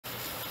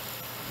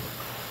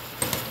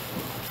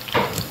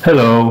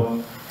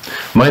Hello,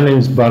 my name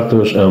is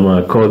Bartosz. I'm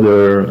a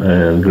coder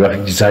and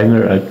graphic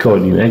designer. I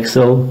code in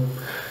Excel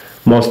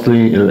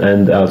mostly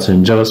and also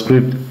in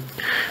JavaScript.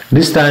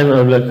 This time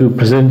I would like to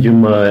present you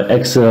my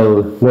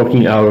Excel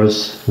working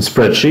hours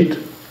spreadsheet.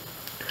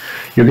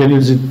 You can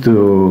use it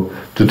to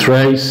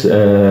trace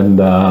and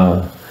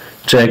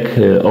check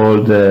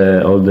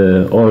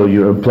all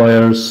your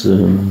employers'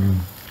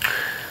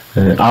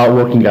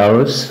 working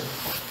hours.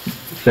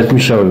 Let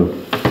me show you.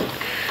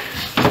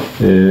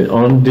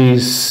 On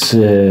this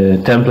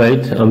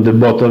template, on the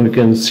bottom, you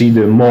can see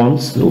the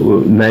months,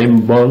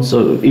 name months.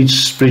 So each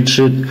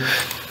spreadsheet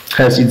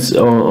has its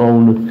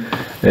own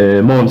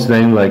month's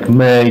name, like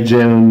May,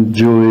 June,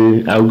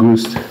 July,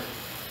 August,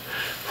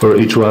 for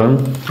each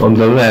one. On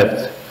the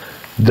left,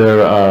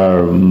 there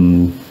are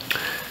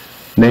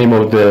name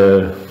of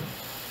the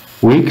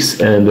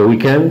weeks and the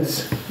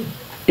weekends.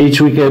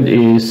 Each weekend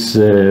is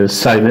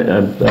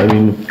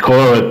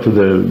colored to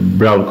the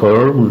brown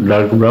color,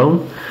 dark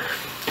brown.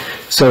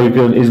 So you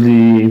can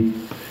easily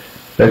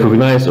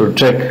recognize or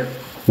check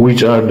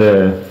which are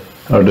the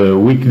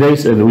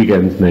weekdays and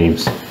weekend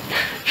names.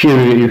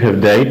 Here you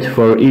have date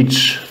for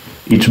each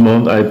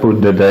month. I put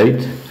the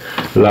date,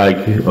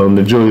 like on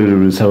the July it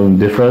will sound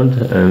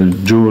different, and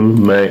June,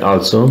 May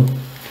also.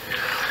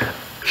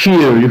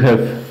 Here you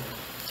have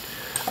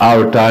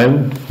our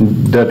time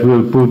that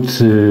will put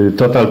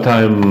total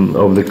time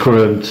of the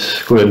current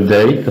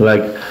day.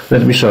 Like,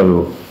 let me show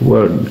you.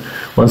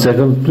 One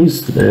second,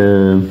 please.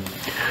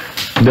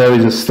 There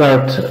is a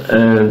start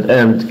and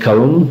end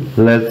column.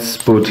 Let's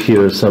put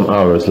here some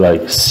hours,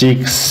 like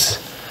 6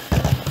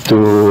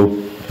 to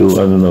I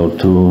don't know,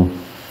 to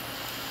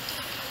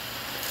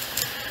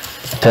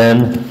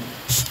 10.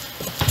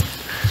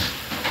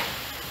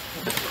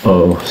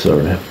 Oh,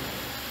 sorry.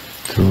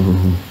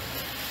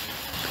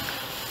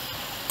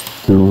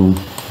 To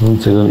 1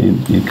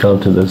 second, it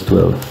counted as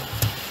 12.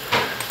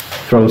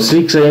 From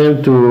 6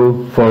 a.m.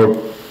 to 4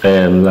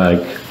 a.m.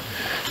 like.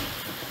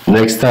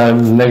 Next day,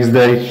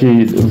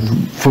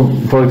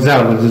 for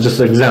example, it's just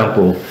an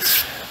example.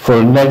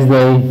 For next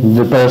day,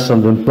 the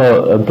person, the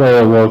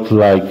employer worked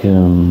like 5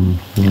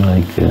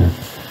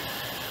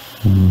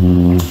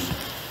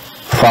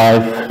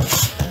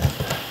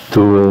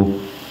 to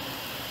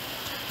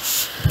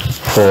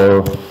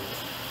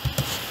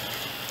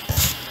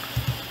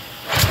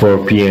 4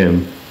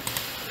 p.m.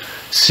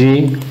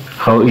 See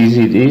how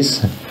easy it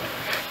is?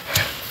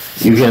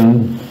 You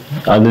can,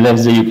 on the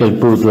next day, you can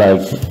put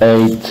like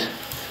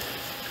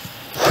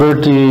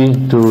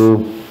 8:30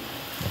 to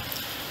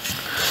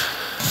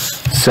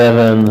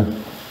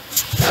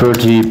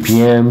 7:30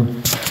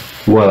 p.m.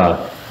 Voila,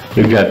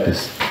 you got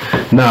this.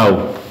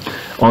 Now,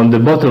 on the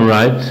bottom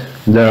right,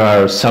 there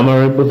are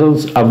summary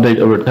buttons, update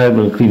over time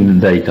and clean the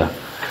data.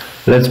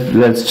 Let's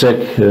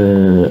check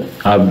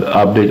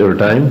update over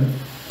time.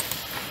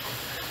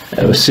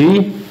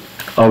 See,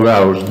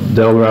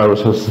 the over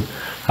hours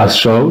has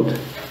showed,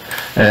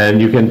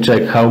 and you can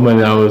check how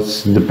many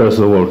hours the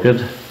person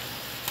worked.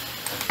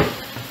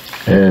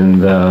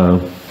 And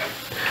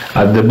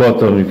at the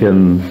bottom you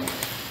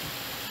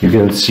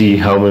can see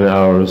how many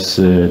hours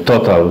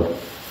total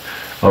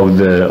of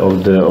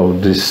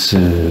this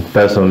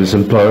person, this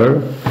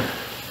employer.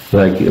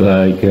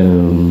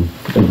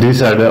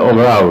 These are the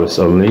over hours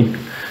only,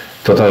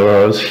 total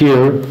hours.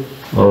 Here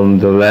on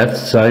the left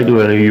side,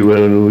 when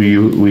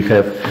we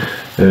have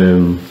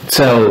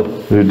cell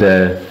with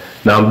the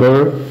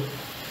number,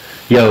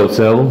 yellow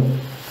cell.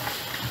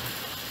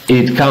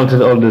 It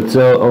counted all the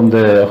cell on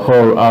the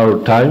whole hour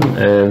time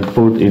and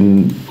put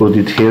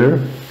it here,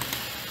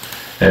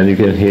 and you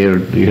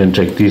can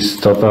check this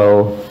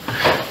total,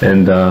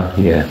 and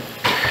yeah.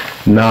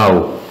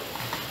 Now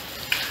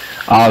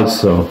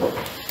also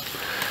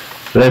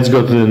let's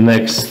go to the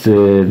next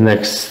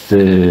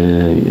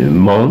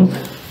month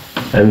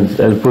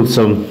and put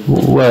some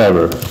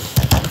wherever.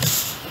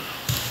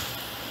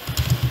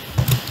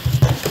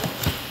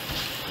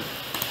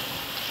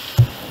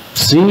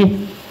 See?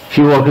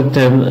 He worked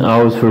 10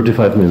 hours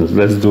 45 minutes.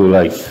 Let's do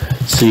like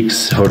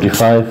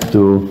 6:45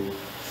 to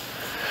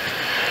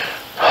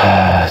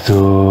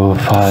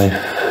 5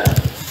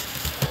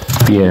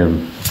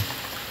 p.m.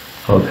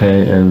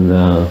 Okay, and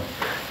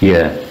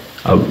yeah.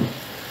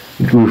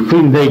 With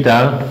clean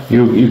data,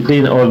 you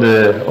clean all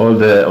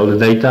the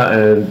data,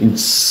 and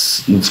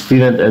it's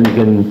cleaned, and you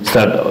can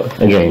start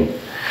again.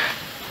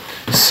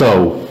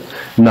 So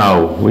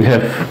now we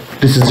have.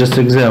 This is just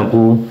an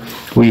example.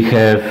 We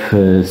have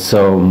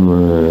some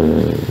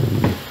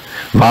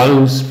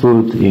values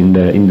put in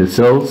the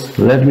cells.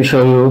 Let me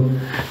show you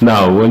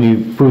now. When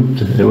you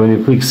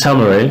click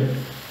summary,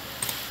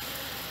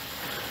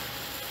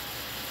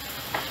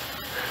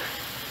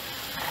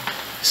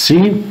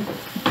 see,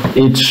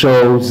 it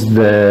shows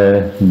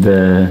the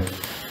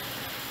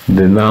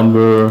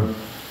number.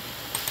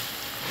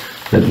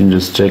 Let me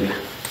just check.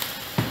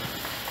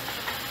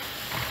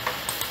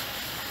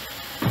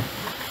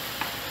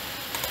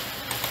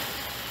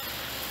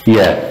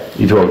 Yeah,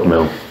 it worked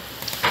now.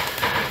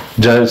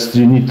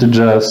 You need to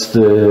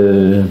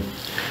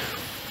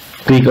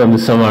click on the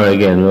summary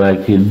again,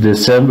 like in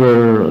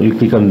December, you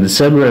click on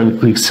December and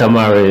click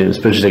summary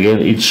spreadsheet again.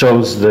 It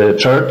shows the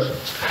chart,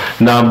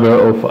 number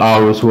of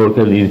hours worked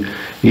in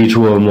each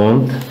one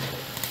month,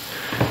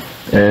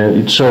 and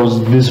it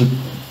shows this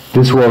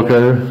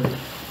worker.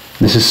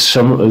 This is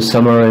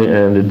summary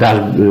and the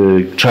dash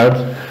chart.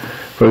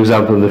 For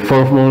example, the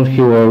 4th month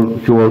he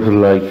worked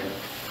like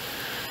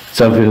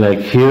something like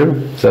here,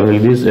 something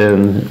like this,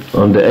 and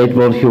on the 8th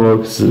month he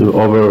works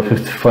over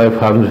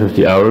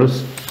 550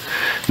 hours.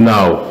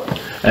 Now,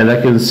 and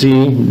I can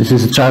see this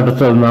is a chart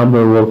total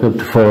number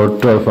worked for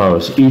 12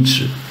 hours.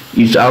 Each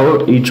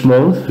hour, each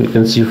month, you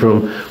can see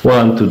from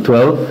 1 to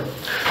 12,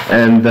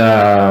 and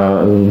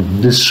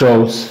this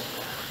shows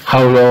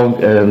how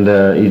long, and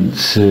it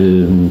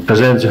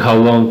presents you how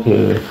long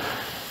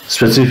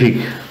specific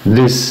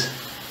this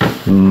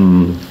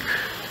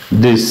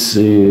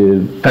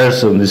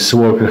person, this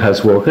worker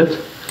has worked.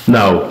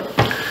 Now,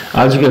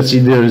 as you can see,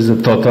 there is a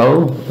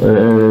total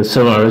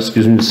summary.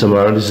 Excuse me,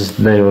 summary. This is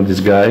the name of this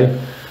guy.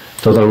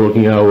 Total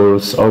working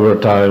hours,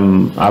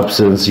 overtime,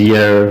 absence,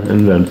 year,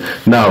 and then.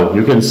 Now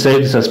you can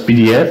save this as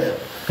PDF,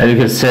 and you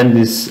can send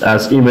this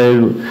as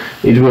email.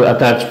 It will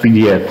attach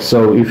PDF.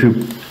 So if you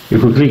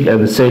click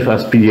and save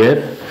as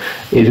PDF,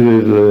 it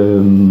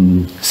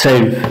will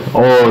save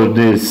all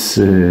this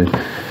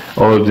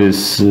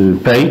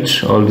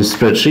page, all this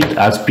spreadsheet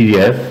as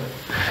PDF.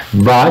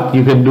 But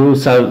you can do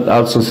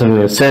also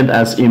something like send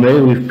as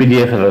email with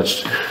PDF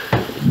attached.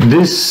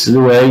 This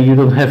way you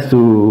don't have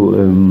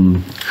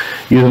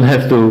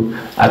to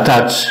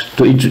attach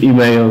to each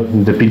email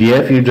the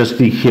PDF. You just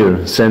click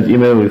here, send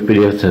email with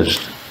PDF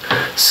attached.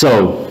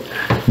 So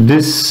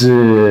this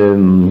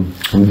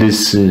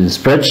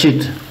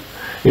spreadsheet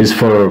is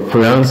for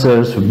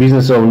freelancers, for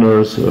business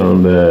owners,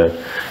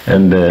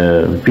 and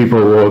people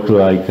work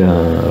like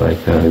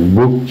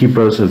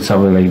bookkeepers and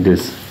something like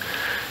this.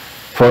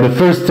 For the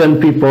first 10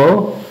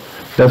 people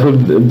that will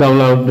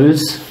download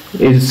this,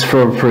 it's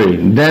for free.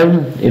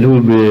 Then it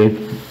will be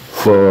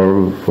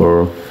for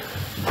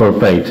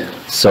paid.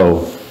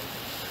 So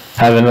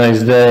have a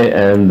nice day,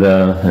 and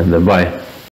bye.